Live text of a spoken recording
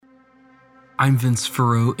I'm Vince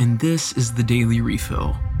Furrow, and this is the Daily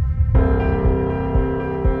Refill.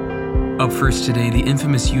 Up first today, the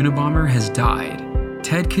infamous Unabomber has died.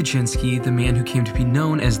 Ted Kaczynski, the man who came to be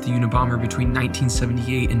known as the Unabomber between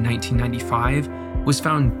 1978 and 1995, was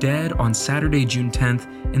found dead on Saturday, June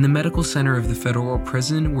 10th in the medical center of the federal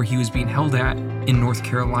prison where he was being held at in North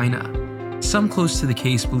Carolina. Some close to the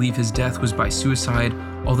case believe his death was by suicide,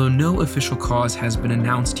 although no official cause has been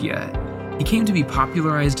announced yet. He came to be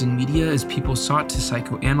popularized in media as people sought to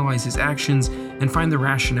psychoanalyze his actions and find the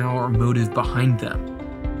rationale or motive behind them.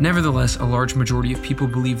 Nevertheless, a large majority of people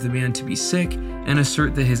believe the man to be sick and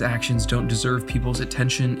assert that his actions don't deserve people's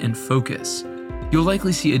attention and focus. You'll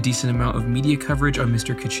likely see a decent amount of media coverage on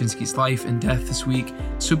Mr. Kaczynski's life and death this week,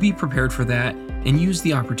 so be prepared for that and use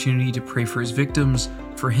the opportunity to pray for his victims,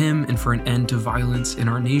 for him, and for an end to violence in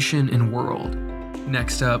our nation and world.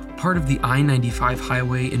 Next up, part of the I-95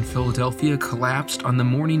 highway in Philadelphia collapsed on the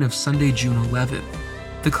morning of Sunday, June 11th.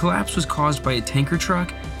 The collapse was caused by a tanker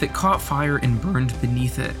truck that caught fire and burned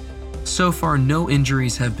beneath it. So far, no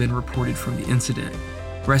injuries have been reported from the incident.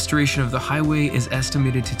 Restoration of the highway is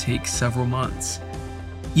estimated to take several months.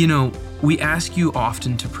 You know, we ask you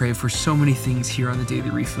often to pray for so many things here on the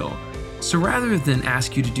Daily Refill. So rather than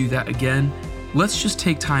ask you to do that again, let's just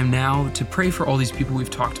take time now to pray for all these people we've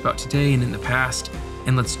talked about today and in the past,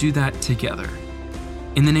 and let's do that together.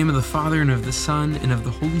 In the name of the Father, and of the Son, and of the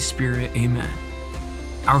Holy Spirit, amen.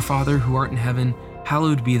 Our Father, who art in heaven,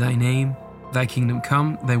 hallowed be thy name. Thy kingdom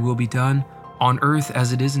come, thy will be done, on earth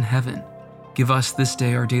as it is in heaven. Give us this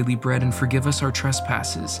day our daily bread, and forgive us our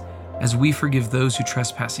trespasses, as we forgive those who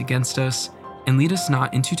trespass against us. And lead us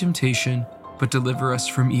not into temptation, but deliver us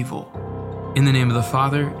from evil. In the name of the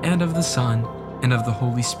Father, and of the Son, and of the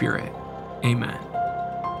Holy Spirit. Amen.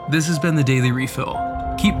 This has been the Daily Refill.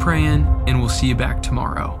 Keep praying, and we'll see you back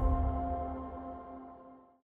tomorrow.